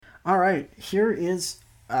All right, here is.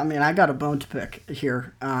 I mean, I got a bone to pick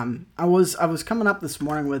here. I was coming up this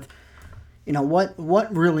morning with,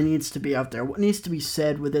 what really needs to be out there, what needs to be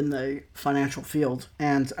said within the financial field,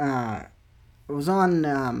 and I was on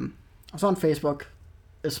I was on Facebook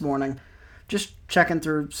this morning, just checking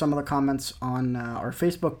through some of the comments on our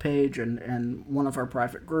Facebook page and one of our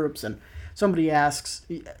private groups, and somebody asks,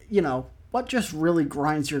 what just really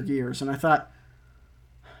grinds your gears, and I thought,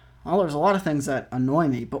 well, there's a lot of things that annoy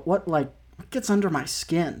me, but what gets under my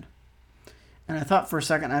skin? And I thought for a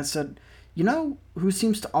second. I said, who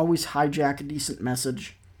seems to always hijack a decent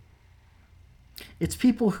message? It's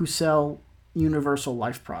people who sell universal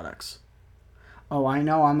life products. Oh, I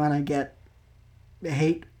know I'm gonna get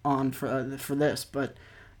hate on for this, but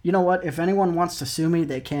you know what? If anyone wants to sue me,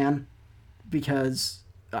 they can, because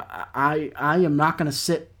I am not gonna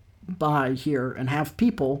sit by here and have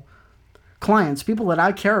clients, people that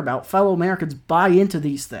I care about, fellow Americans, buy into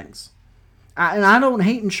these things. And I don't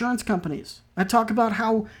hate insurance companies. I talk about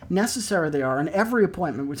how necessary they are in every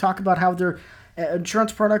appointment. We talk about how their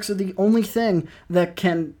insurance products are the only thing that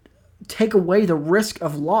can take away the risk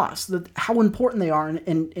of loss, that how important they are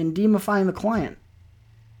in demifying the client.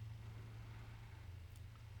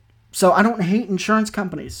 So I don't hate insurance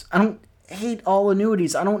companies. I don't hate all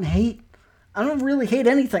annuities. I don't really hate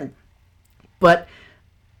anything. But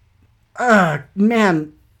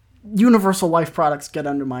man, universal life products get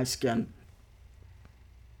under my skin.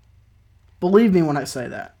 Believe me when I say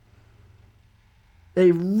that.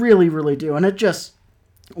 They really, really do. And it just,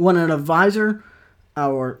 when an advisor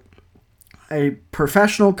or a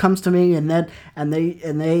professional comes to me and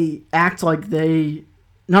they act like they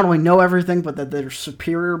not only know everything, but that they're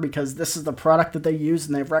superior because this is the product that they use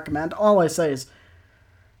and they recommend, all I say is,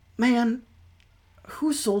 man,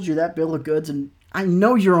 who sold you that bill of goods? And I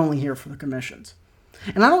know you're only here for the commissions.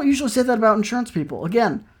 And I don't usually say that about insurance people.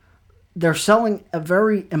 Again, they're selling a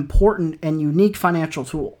very important and unique financial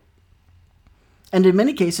tool. And in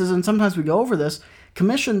many cases, and sometimes we go over this,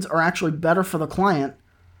 commissions are actually better for the client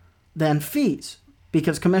than fees,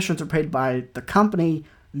 because commissions are paid by the company,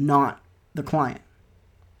 not the client.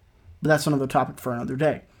 But that's another topic for another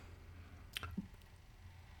day.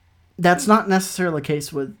 That's not necessarily the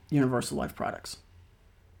case with universal life products.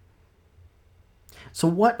 So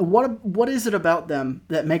what is it about them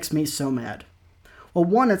that makes me so mad? Well,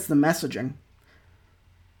 one, it's the messaging.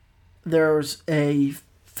 There's a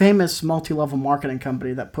famous multi-level marketing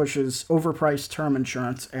company that pushes overpriced term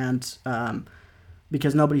insurance, and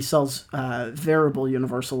because nobody sells variable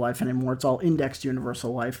universal life anymore, it's all indexed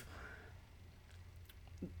universal life.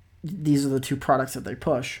 These are the two products that they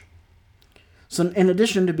push. So in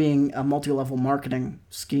addition to being a multi-level marketing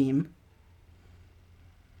scheme,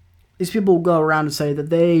 these people will go around and say that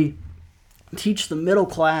they teach the middle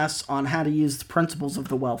class on how to use the principles of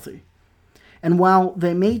the wealthy. And while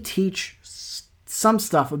they may teach some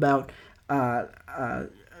stuff about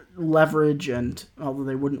leverage, and although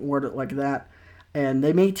they wouldn't word it like that, and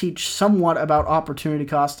they may teach somewhat about opportunity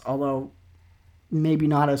cost, although maybe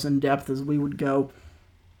not as in depth as we would go,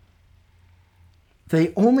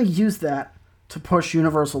 they only use that to push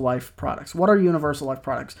universal life products. What are universal life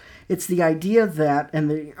products? It's the idea that,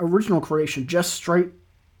 and the original creation, just straight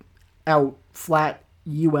out flat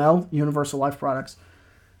UL, universal life products,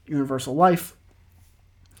 universal life,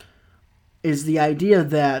 is the idea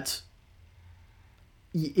that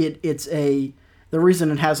the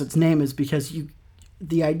reason it has its name is because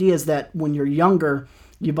the idea is that when you're younger,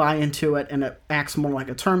 you buy into it and it acts more like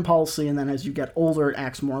a term policy, and then as you get older, it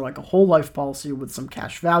acts more like a whole life policy with some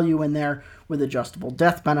cash value in there, with adjustable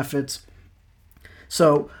death benefits.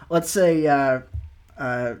 So let's say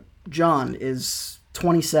John is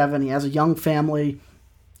 27, he has a young family,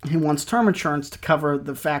 he wants term insurance to cover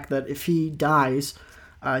the fact that if he dies,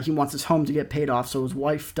 he wants his home to get paid off so his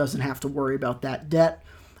wife doesn't have to worry about that debt.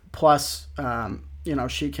 Plus,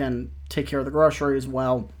 she can take care of the groceries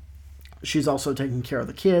while she's also taking care of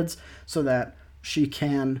the kids, so that she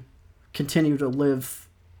can continue to live,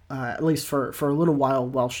 at least for a little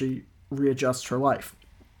while she readjusts her life.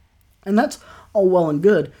 And that's all well and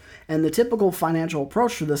good. And the typical financial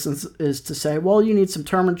approach to this is to say, well, you need some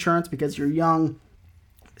term insurance because you're young,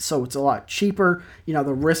 so it's a lot cheaper. The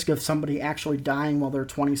risk of somebody actually dying while they're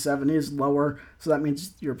 27 is lower, so that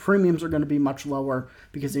means your premiums are going to be much lower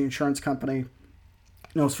because the insurance company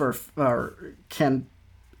knows can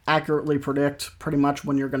accurately predict pretty much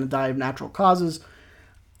when you're going to die of natural causes.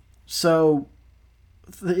 So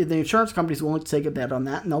the insurance company is willing to take a bet on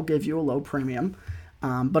that, and they'll give you a low premium,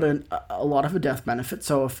 but a lot of a death benefit.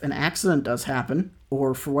 So if an accident does happen,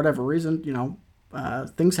 or for whatever reason,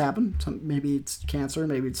 things happen. Maybe it's cancer,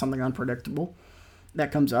 maybe it's something unpredictable.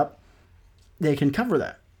 that comes up, they can cover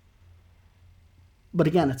that. But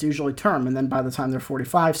again, it's usually term, and then by the time they're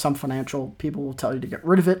 45, some financial people will tell you to get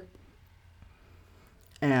rid of it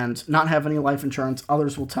and not have any life insurance.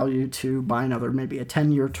 Others will tell you to buy another, maybe a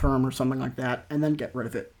 10-year term or something like that, and then get rid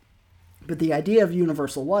of it. But the idea of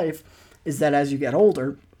universal life is that as you get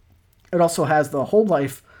older, it also has the whole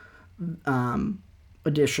life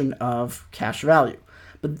edition of cash value.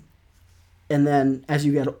 And then as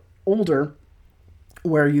you get older,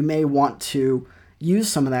 where you may want to use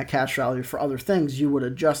some of that cash value for other things, you would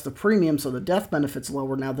adjust the premium so the death benefit's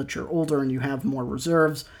lower now that you're older and you have more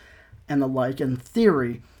reserves and the like. In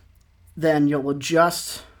theory, then you'll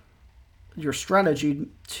adjust your strategy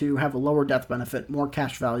to have a lower death benefit, more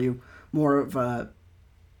cash value, more of a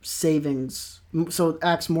savings. So it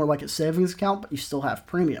acts more like a savings account, but you still have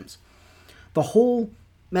premiums. The whole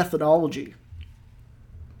methodology,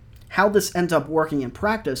 how this ends up working in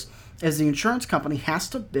practice, is the insurance company has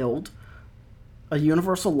to build a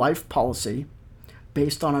universal life policy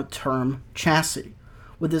based on a term chassis.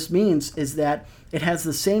 What this means is that it has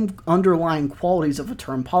the same underlying qualities of a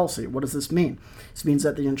term policy. What does this mean? This means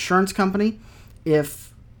that the insurance company,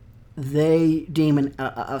 if they deem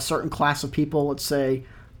a certain class of people, let's say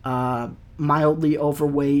mildly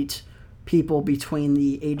overweight people between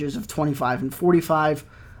the ages of 25 and 45,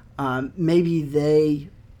 maybe they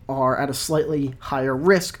are at a slightly higher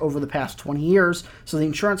risk over the past 20 years, so the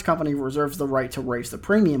insurance company reserves the right to raise the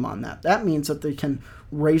premium on that. That means that they can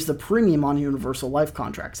raise the premium on universal life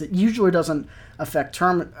contracts. It usually doesn't affect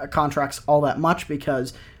term contracts all that much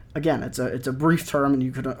because, again, it's a brief term and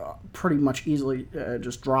you could pretty much easily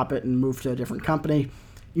just drop it and move to a different company.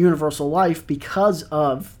 Universal life, because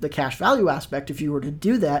of the cash value aspect, if you were to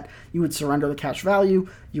do that, you would surrender the cash value,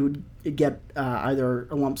 you would get either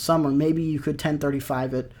a lump sum or maybe you could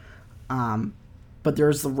 1035 it, but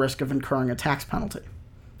there's the risk of incurring a tax penalty.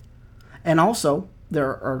 And also,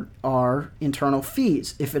 there are internal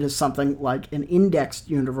fees if it is something like an indexed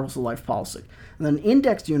universal life policy. And then an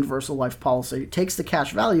indexed universal life policy takes the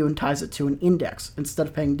cash value and ties it to an index. Instead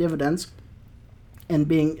of paying dividends and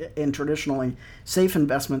being in traditionally safe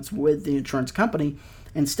investments with the insurance company,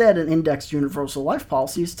 instead an indexed universal life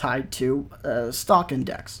policy is tied to a stock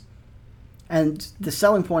index. And the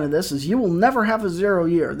selling point of this is you will never have a 0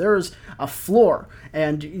 year. There is a floor,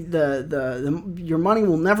 and your money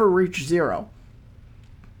will never reach zero.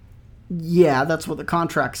 Yeah, that's what the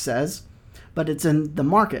contract says, but it's in the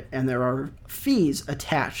market, and there are fees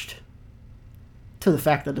attached to the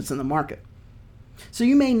fact that it's in the market. So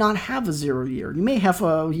you may not have a 0 year. You may have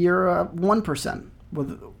a year 1%,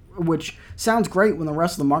 which sounds great when the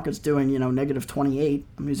rest of the market's doing, negative 28.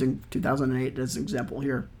 I'm using 2008 as an example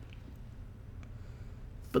here.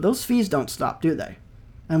 But those fees don't stop, do they?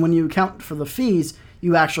 And when you account for the fees,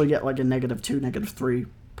 you actually get like a negative 2, negative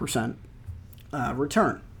 3%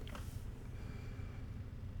 return.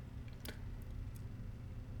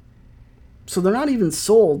 So they're not even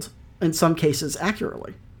sold, in some cases,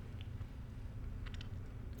 accurately.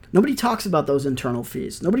 Nobody talks about those internal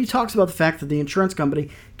fees. Nobody talks about the fact that the insurance company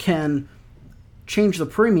can change the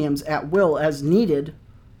premiums at will as needed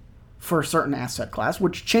for a certain asset class,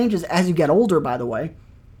 which changes as you get older, by the way.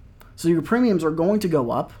 So your premiums are going to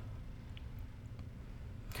go up.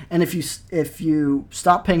 And if you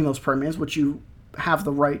stop paying those premiums, which you have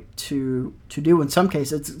the right to do in some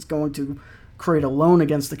cases, it's going to create a loan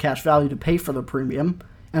against the cash value to pay for the premium.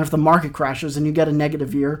 And if the market crashes and you get a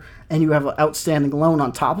negative year and you have an outstanding loan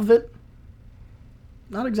on top of it,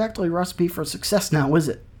 not exactly a recipe for success now, is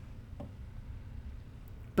it?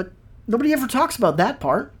 But nobody ever talks about that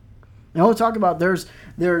part. They only talk about there's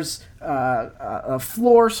a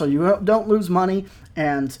floor so you don't lose money,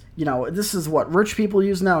 and this is what rich people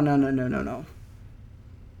use now. No.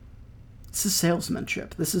 This is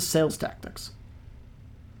salesmanship. This is sales tactics.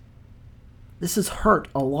 This has hurt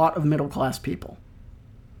a lot of middle-class people.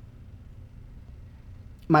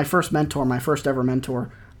 My first ever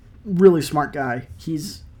mentor, really smart guy.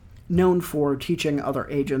 He's known for teaching other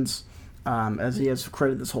agents, as he has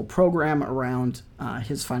created this whole program around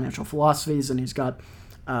his financial philosophies, and he's got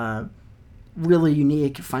really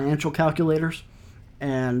unique financial calculators,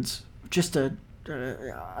 and just an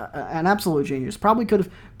absolute genius. Probably could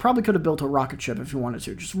have built a rocket ship if he wanted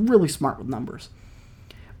to. Just really smart with numbers.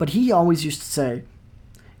 But he always used to say,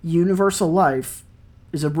 universal life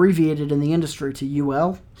is abbreviated in the industry to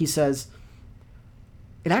UL. He says,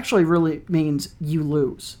 it actually really means you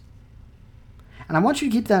lose. And I want you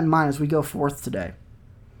to keep that in mind as we go forth today.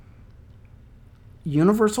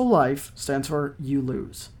 Universal life stands for you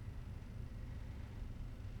lose.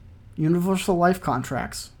 Universal life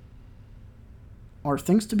contracts are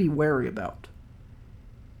things to be wary about.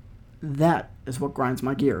 That is what grinds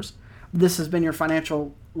my gears. This has been your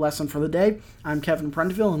financial lesson for the day. I'm Kevin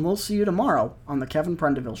Prendeville, and we'll see you tomorrow on The Kevin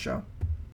Prendeville Show.